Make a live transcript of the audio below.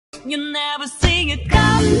You never see it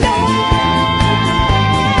coming.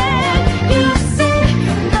 You see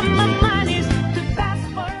that my mind is too fast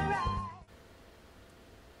for a ride.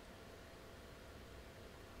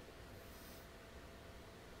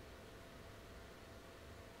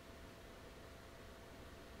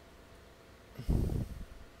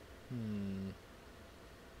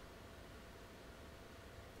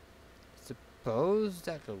 Suppose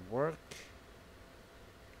that could work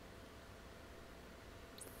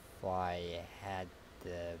if I had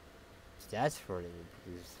the stats for it.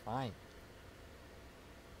 It was fine.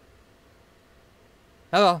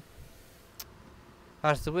 Oh well.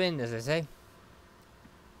 How's the wind, as I say?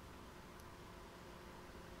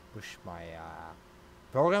 Wish my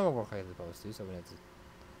program would work like it's supposed to, so when it's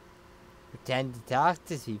pretend to talk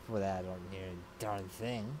to people that I don't hear a darn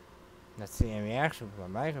thing. Not seeing any reaction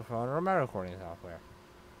from my microphone or my recording software.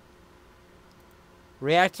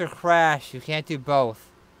 Reactor crash. You can't do both.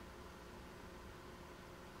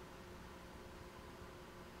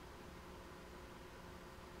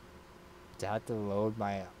 I have to load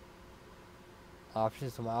my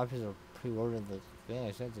options. So my options are preloaded in the thing.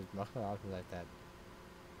 I should just mark my options like that.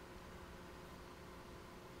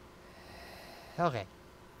 Okay.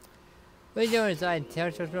 What are you doing inside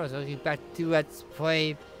Territory Show? So get back to Let's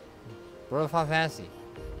Play World of Final Fantasy.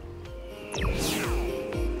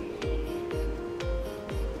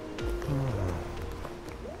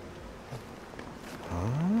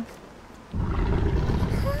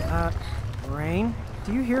 Rain?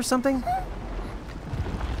 Do you hear something?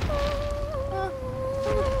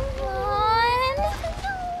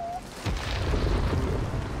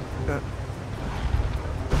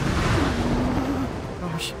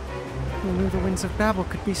 Gosh, who knew the winds of Babel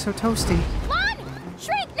could be so toasty? Lon!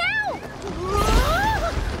 Shrink now!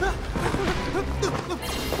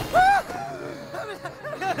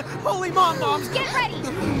 Holy moms! Get ready!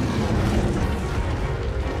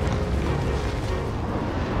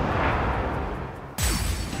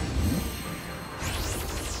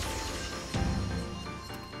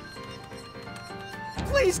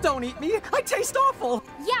 Please don't eat me! I taste awful!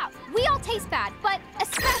 Yeah, we all taste bad, but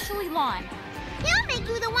especially Lon. He'll make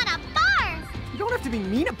you the one to barf! You don't have to be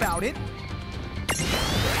mean about it!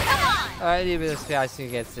 Come on! Alright, leave this guy so you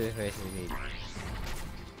get to the information you need.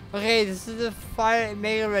 Okay, this is the fire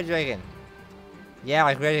Mega Red Dragon. Yeah,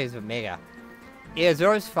 like Red Dragons, but Mega. It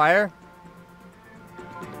absorbs fire.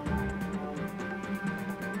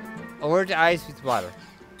 Alert to ice with water.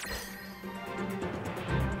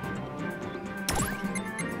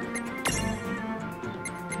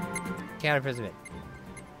 Counter imprisonment.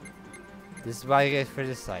 This is why you guys for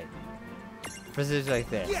this site. Prisoners like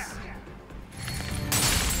this. Yeah.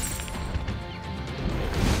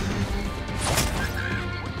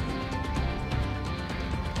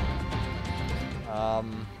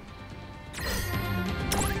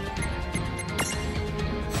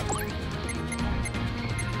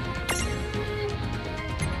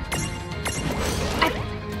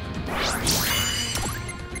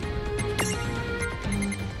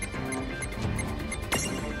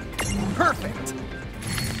 Perfect!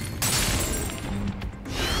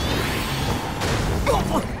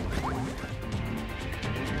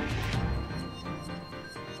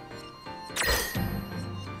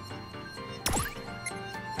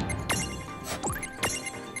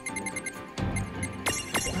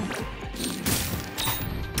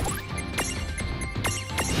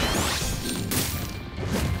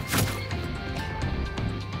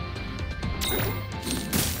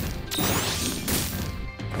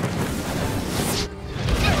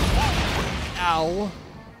 Ow.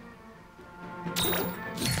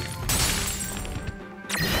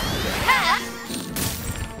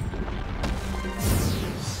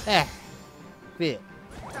 Bit.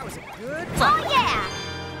 That was a good Oh yeah!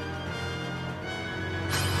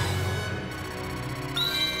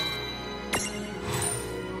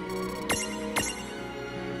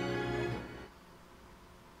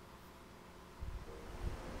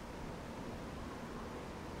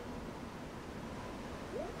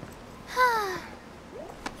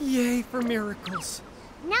 Yay for miracles.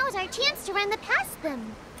 Now's our chance to run the past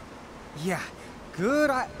them. Yeah, good.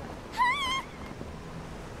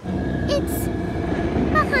 It's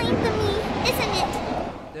behind the me, isn't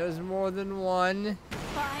it? There's more than one.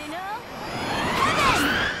 Final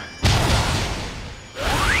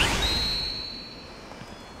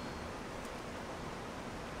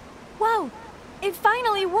Whoa! It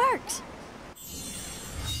finally worked!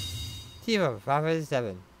 Team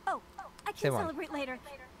 557. Oh, I can Say one. celebrate later.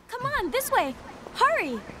 Come on, this way!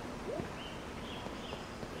 Hurry!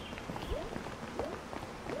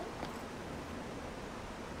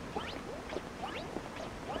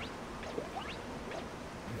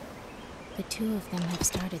 the two of them have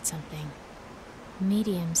started something.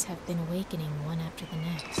 Mediums have been awakening one after the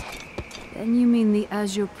next. Then you mean the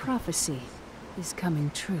Azure prophecy is coming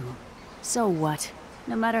true. So what?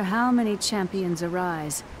 No matter how many champions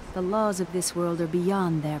arise, the laws of this world are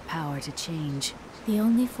beyond their power to change. The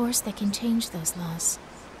only force that can change those laws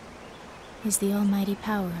is the almighty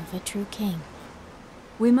power of a true king.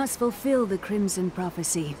 We must fulfill the Crimson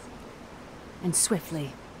prophecy. And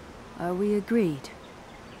swiftly. Are we agreed?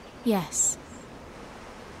 Yes.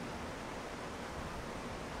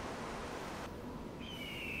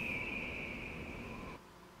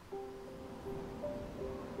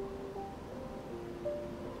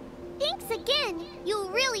 Thanks again! You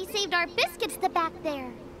really saved our biscuits the back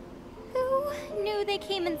there. Who knew they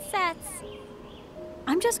came in sets?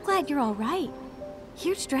 I'm just glad you're all right.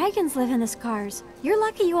 Huge dragons live in the scars. You're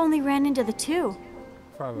lucky you only ran into the two.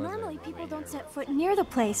 Normally people don't set foot near the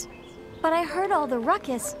place. But I heard all the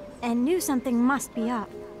ruckus and knew something must be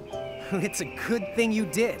up. It's a good thing you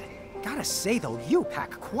did. Gotta say though, you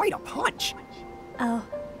pack quite a punch. Oh,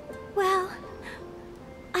 well,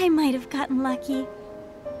 I might have gotten lucky.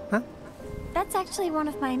 Huh? That's actually one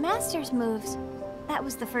of my master's moves. That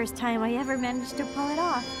was the first time I ever managed to pull it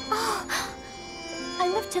off. Oh, I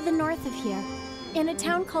live to the north of here, in a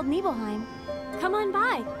town called Nibelheim. Come on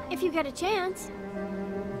by, if you get a chance.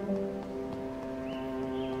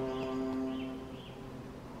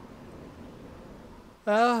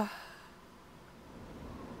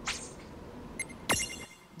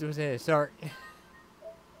 Do we start?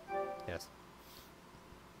 Yes.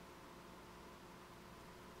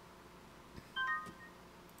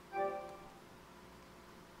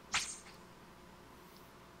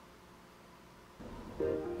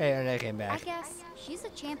 Hey, Arnett came I back. guess she's a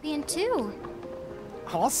champion too.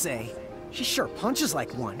 I'll say, she sure punches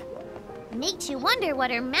like one. Makes you wonder what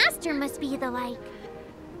her master must be the like.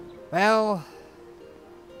 Well,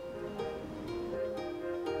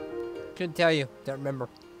 couldn't tell you. Don't remember.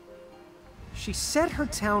 She said her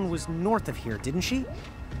town was north of here, didn't she?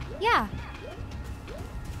 Yeah.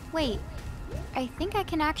 Wait, I think I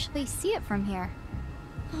can actually see it from here.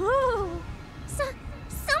 Ooh.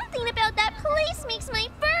 Something about that place makes my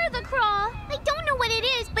fur crawl. I don't know what it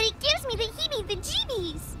is, but it gives me the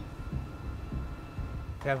heebie-the-jeebies.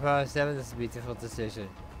 Grandpa 7, this is a beautiful decision.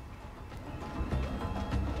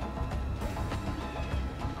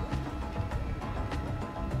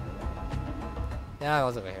 Yeah, I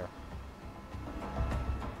was over here.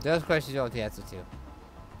 Those questions you don't have the answer to.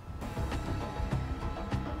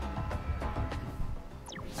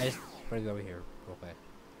 I just want to go over here real quick.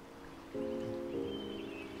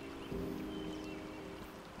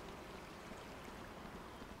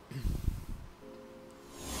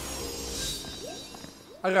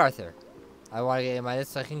 Okay, Arthur. I want to get in my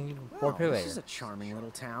list so I can report Well, later. this is a charming little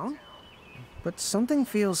town. But something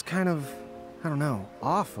feels kind of, I don't know,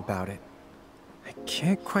 off about it. I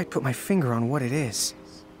can't quite put my finger on what it is.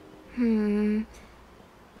 I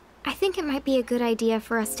think it might be a good idea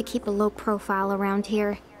for us to keep a low profile around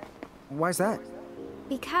here. Why's that?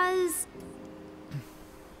 Because...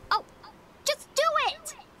 Oh, just do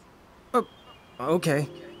it! Okay.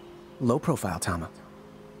 Low profile, Tama.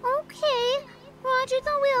 Okay, Roger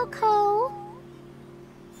the Wilco.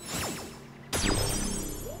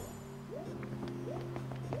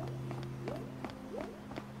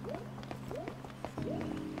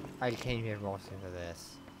 I came here mostly for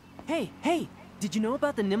this. Hey, did you know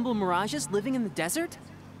about the nimble mirages living in the desert?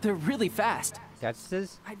 They're really fast.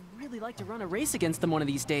 Duchesses? I'd really like to run a race against them one of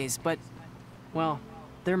these days, but, well,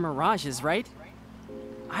 they're mirages, right?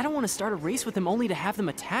 I don't want to start a race with them only to have them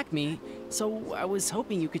attack me, so I was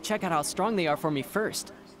hoping you could check out how strong they are for me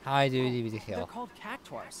first. How do you need to They're kill? called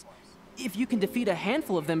cactuars. If you can defeat a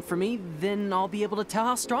handful of them for me, then I'll be able to tell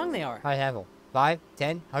how strong they are. How handful? 5,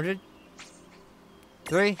 10, 100?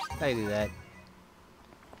 3? I can do that.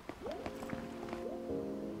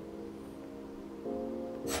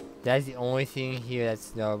 That's the only thing here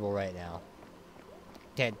that's notable right now.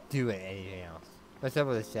 Can't do it anything else. What's up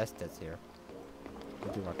with this chest that's here?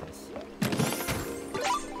 We'll do about this.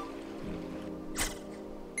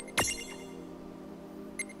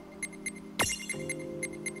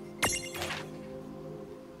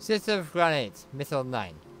 System of grenades, missile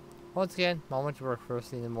 9. Once again, Mom went to work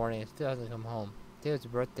first thing in the morning and still hasn't come home. Today was her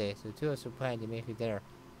birthday, so the two of us were planning to make her dinner.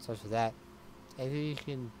 So for that, anything you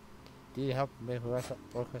can do to help make her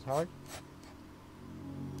work as hard?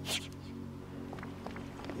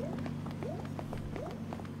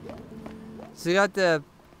 So you got the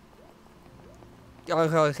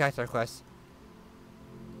character quest.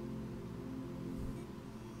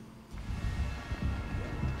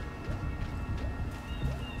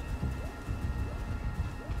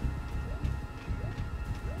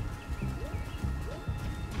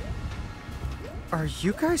 Are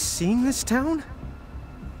you guys seeing this town?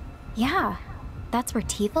 Yeah, that's where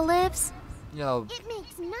Tifa lives. You know, It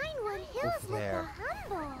makes Ninewood Hills over look there. so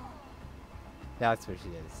humble. That's where she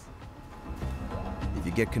is. If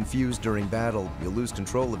you get confused during battle, you'll lose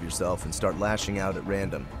control of yourself and start lashing out at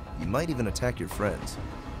random. You might even attack your friends.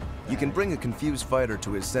 You can bring a confused fighter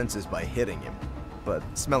to his senses by hitting him, but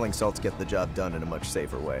smelling salts get the job done in a much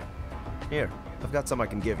safer way. Here, I've got some I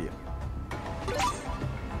can give you.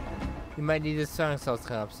 You might need the song salts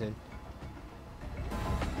coming up soon.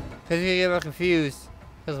 Because you're gonna get confused.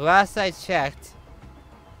 Because last I checked,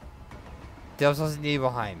 there was also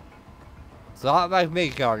Nibelheim. It's a lot like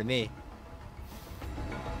Midgard to me.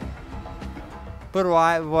 But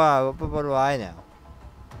what do I know?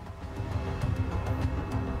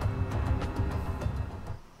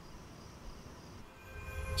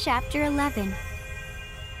 Chapter 11.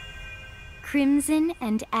 Crimson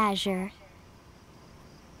and Azure.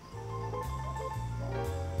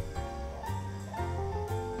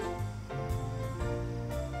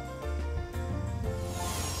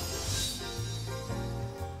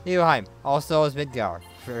 Nibelheim also is Midgard.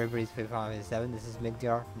 For everybody's played Final Fantasy 7, this is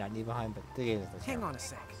Midgard, not Nibelheim, but the game is the same. Hang on a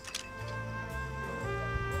sec.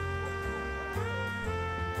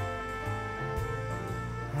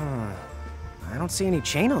 I don't see any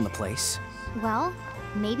chain on the place. Well,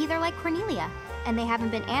 maybe they're like Cornelia, and they haven't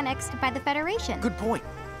been annexed by the Federation. Good point.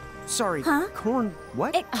 Sorry, Huh? Corn,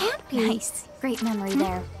 what? It can't be. Nice. Great memory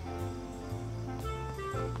there.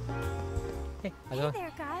 Hey, how's it Hey going?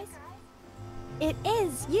 there, guys. It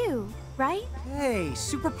is you, right? Hey,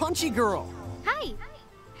 super punchy girl. Hi.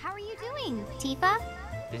 How are you doing, Tifa?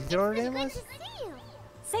 Is this what her name Good was? to see you.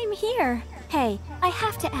 Same here. Hey, I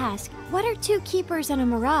have to ask, what are two keepers and a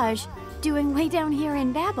mirage doing way down here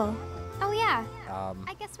in Babel? Oh yeah. Um,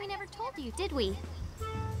 I guess we never told you, did we?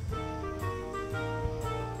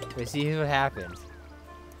 we see what happened.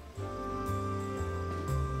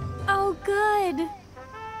 Oh, good.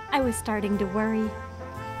 I was starting to worry.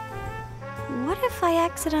 What if I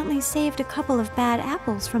accidentally saved a couple of bad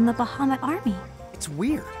apples from the Bahamut army? It's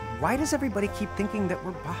weird. Why does everybody keep thinking that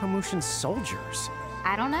we're Bahamutian soldiers?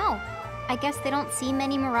 I don't know. I guess they don't see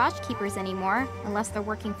many Mirage Keepers anymore, unless they're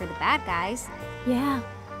working for the bad guys. Yeah.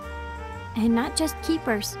 And not just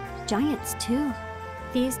keepers, giants too.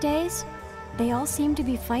 These days, they all seem to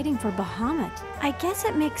be fighting for Bahamut. I guess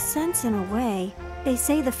it makes sense in a way. They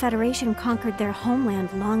say the Federation conquered their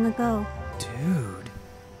homeland long ago. Dude.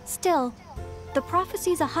 Still, the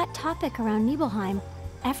prophecy's a hot topic around Nibelheim.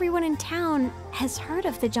 Everyone in town has heard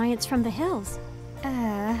of the giants from the hills.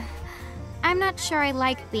 I'm not sure I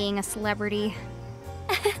like being a celebrity.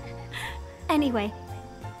 Anyway,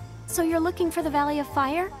 so you're looking for the Valley of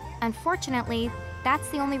Fire? Unfortunately, that's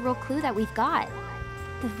the only real clue that we've got.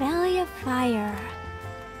 The Valley of Fire.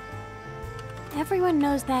 Everyone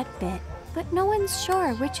knows that bit, but no one's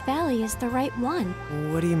sure which valley is the right one.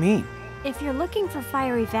 What do you mean? If you're looking for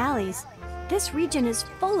fiery valleys, this region is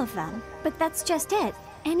full of them. But that's just it.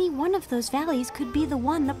 Any one of those valleys could be the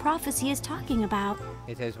one the prophecy is talking about.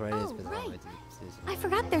 It is what it is, Oh, but right. it's I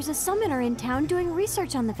forgot there's a summoner in town doing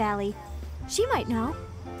research on the valley. She might know.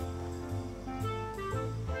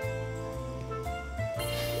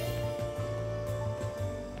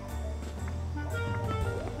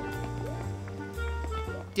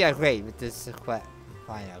 yeah, great. But this is quite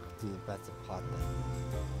fine. I'll do the best of plot then.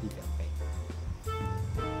 You get paid.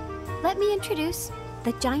 Let me introduce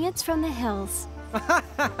the giants from the hills.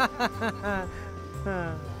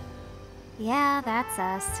 Yeah, that's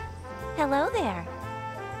us. Hello there.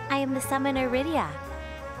 I am the summoner Rydia.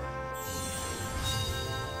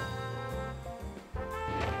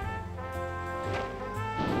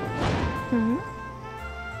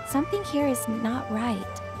 Something here is not right.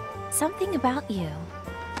 Something about you.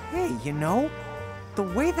 Hey, you know, the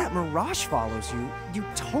way that Mirage follows you, you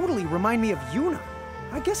totally remind me of Yuna.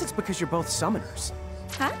 I guess it's because you're both summoners.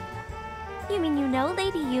 Huh? You mean you know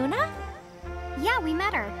Lady Yuna? Yeah, we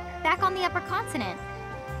met her, back on the upper continent.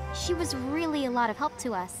 She was really a lot of help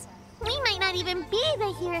to us. We might not even be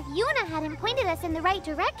here if Yuna hadn't pointed us in the right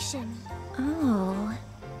direction. Oh.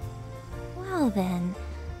 Well then,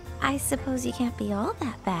 I suppose you can't be all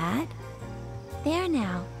that bad. There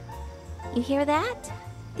now. You hear that?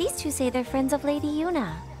 These two say they're friends of Lady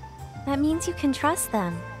Yuna. That means you can trust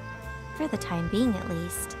them. For the time being, at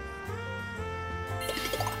least.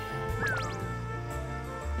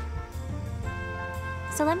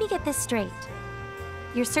 So let me get this straight.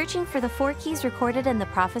 You're searching for the 4 keys recorded in the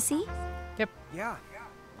prophecy? Yeah.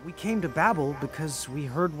 We came to Babel because we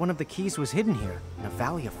heard one of the keys was hidden here, in a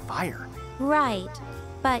valley of fire. Right.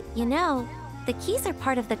 But, you know, the keys are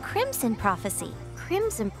part of the Crimson prophecy.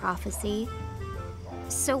 Crimson Prophecy?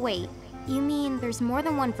 So wait, you mean there's more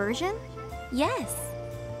than one version? Yes.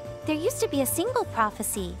 There used to be a single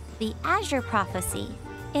prophecy, the Azure Prophecy.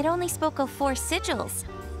 It only spoke of 4 sigils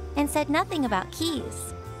and said nothing about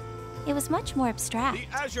keys. It was much more abstract.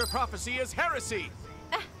 The Azure Prophecy is heresy!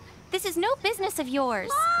 This is no business of yours.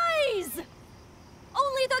 Lies!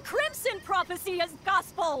 Only the Crimson Prophecy is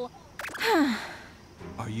gospel!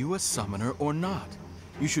 Are you a summoner or not?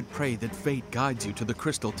 You should pray that fate guides you to the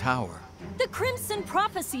Crystal Tower. The Crimson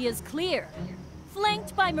Prophecy is clear.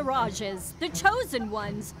 Flanked by mirages, the Chosen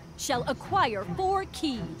Ones shall acquire 4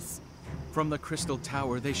 keys. From the Crystal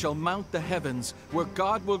Tower they shall mount the heavens, where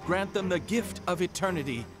God will grant them the gift of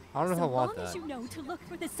eternity. I don't know if I want As that. you know to look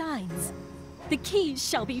for the signs, the keys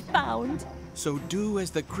shall be found. So do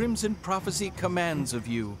as the Crimson Prophecy commands of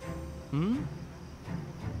you.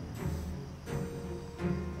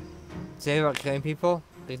 Say about killing people?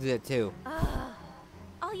 They do that too.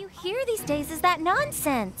 All you hear these days is that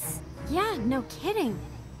nonsense. Yeah, no kidding.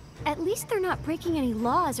 At least they're not breaking any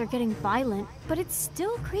laws or getting violent, but it's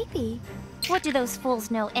still creepy. What do those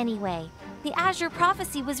fools know anyway? The Azure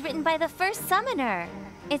Prophecy was written by the first summoner.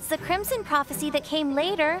 It's the Crimson Prophecy that came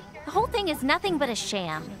later. The whole thing is nothing but a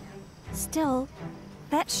sham. Still,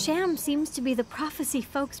 that sham seems to be the prophecy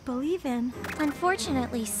folks believe in.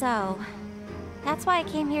 Unfortunately so. That's why I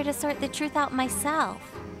came here to sort the truth out myself.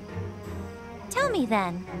 Tell me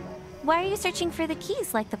then, why are you searching for the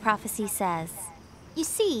keys like the prophecy says? You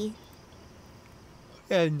see,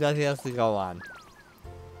 There's nothing else to go on.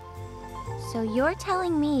 So you're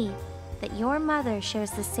telling me that your mother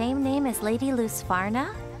shares the same name as Lady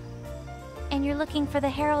Lusfarna? And you're looking for the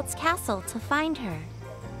Herald's castle to find her?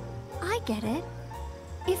 I get it.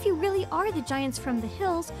 If you really are the giants from the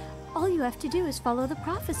hills, all you have to do is follow the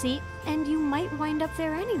prophecy, and you might wind up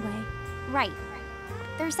there anyway. right.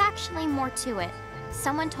 There's actually more to it.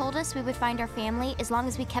 Someone told us we would find our family as long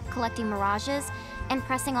as we kept collecting mirages and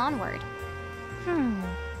pressing onward.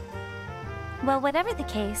 Well, whatever the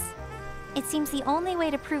case, it seems the only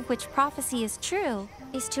way to prove which prophecy is true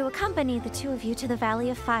is to accompany the two of you to the Valley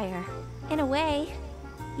of Fire. In a way,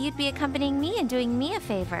 you'd be accompanying me and doing me a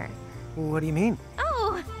favor. What do you mean?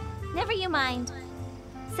 Oh, never you mind.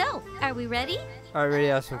 So, are we ready? I already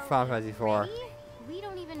asked from Final Fantasy 4. We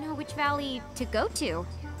don't even know which valley to go to.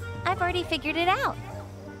 I've already figured it out.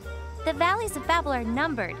 The Valleys of Babel are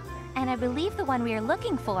numbered, and I believe the one we are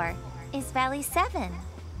looking for is Valley 7.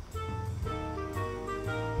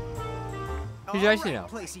 Did you actually know?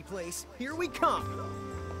 Placey place, here we come.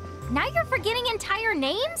 Now you're forgetting entire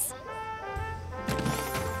names?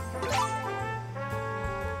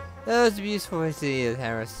 That was a beautiful way to see it,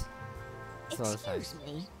 Harris. Excuse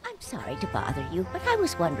me, I'm sorry to bother you, but I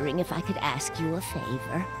was wondering if I could ask you a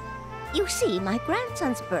favor. You see, my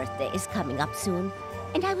grandson's birthday is coming up soon,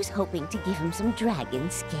 and I was hoping to give him some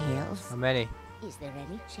dragon scales. How many? Is there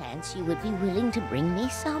any chance you would be willing to bring me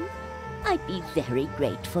some? I'd be very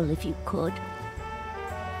grateful if you could.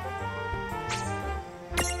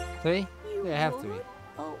 3? Yeah, I have 3.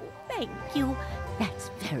 Oh, thank you. That's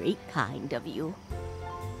very kind of you.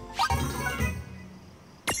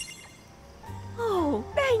 Oh,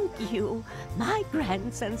 thank you. My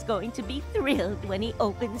grandson's going to be thrilled when he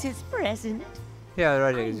opens his present. Yeah,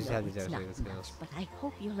 right, I I just know had the it's not dragon scales. much, but I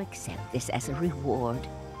hope you'll accept this as a reward.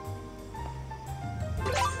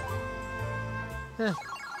 Huh.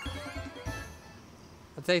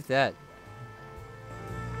 I'll take that.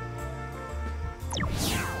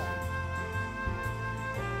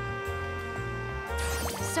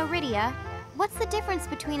 So, Rydia, what's the difference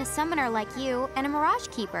between a summoner like you and a Mirage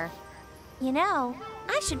Keeper? You know,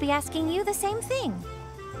 I should be asking you the same thing.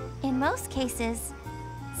 In most cases,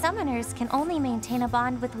 summoners can only maintain a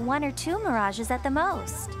bond with 1 or 2 mirages at the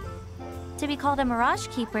most. To be called a Mirage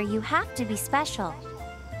Keeper, you have to be special.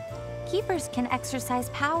 Keepers can exercise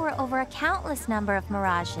power over a countless number of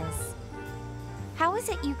mirages. How is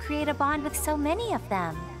it you create a bond with so many of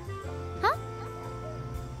them? Huh?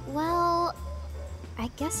 Well, I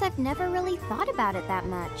guess I've never really thought about it that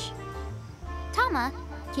much. Tama,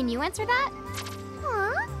 can you answer that?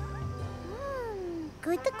 Huh?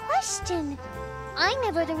 Good question. I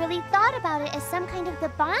never really thought about it as some kind of the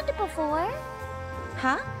bond before.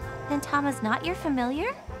 Huh? Then Tama's not your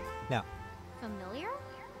familiar? No. Familiar?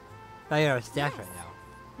 Now you're a staff right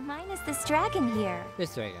now. Mine is this dragon here.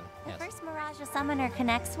 This dragon, The yes. first mirage a summoner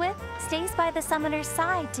connects with stays by the summoner's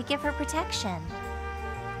side to give her protection.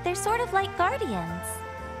 They're sort of like guardians.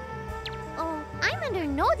 Oh, I'm under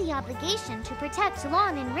no the obligation to protect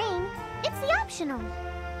Lawn and Rain. It's the optional.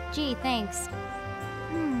 Gee, thanks.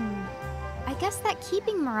 I guess that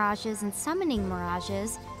keeping mirages and summoning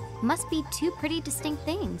mirages must be 2 pretty distinct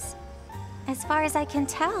things. As far as I can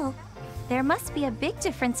tell, there must be a big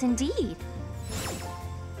difference indeed.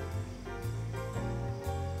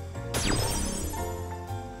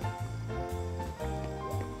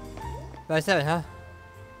 By 7, huh?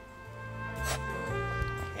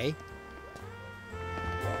 Okay.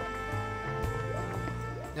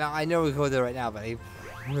 Now I know we go there right now, but I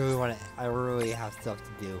really want to. I really have stuff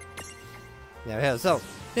to do. Yeah. So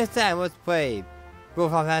this time, let's play Final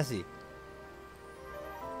Fantasy.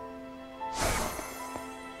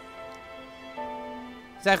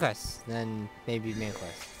 Side quest, then maybe main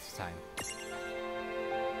quest this time.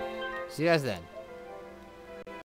 See you guys then.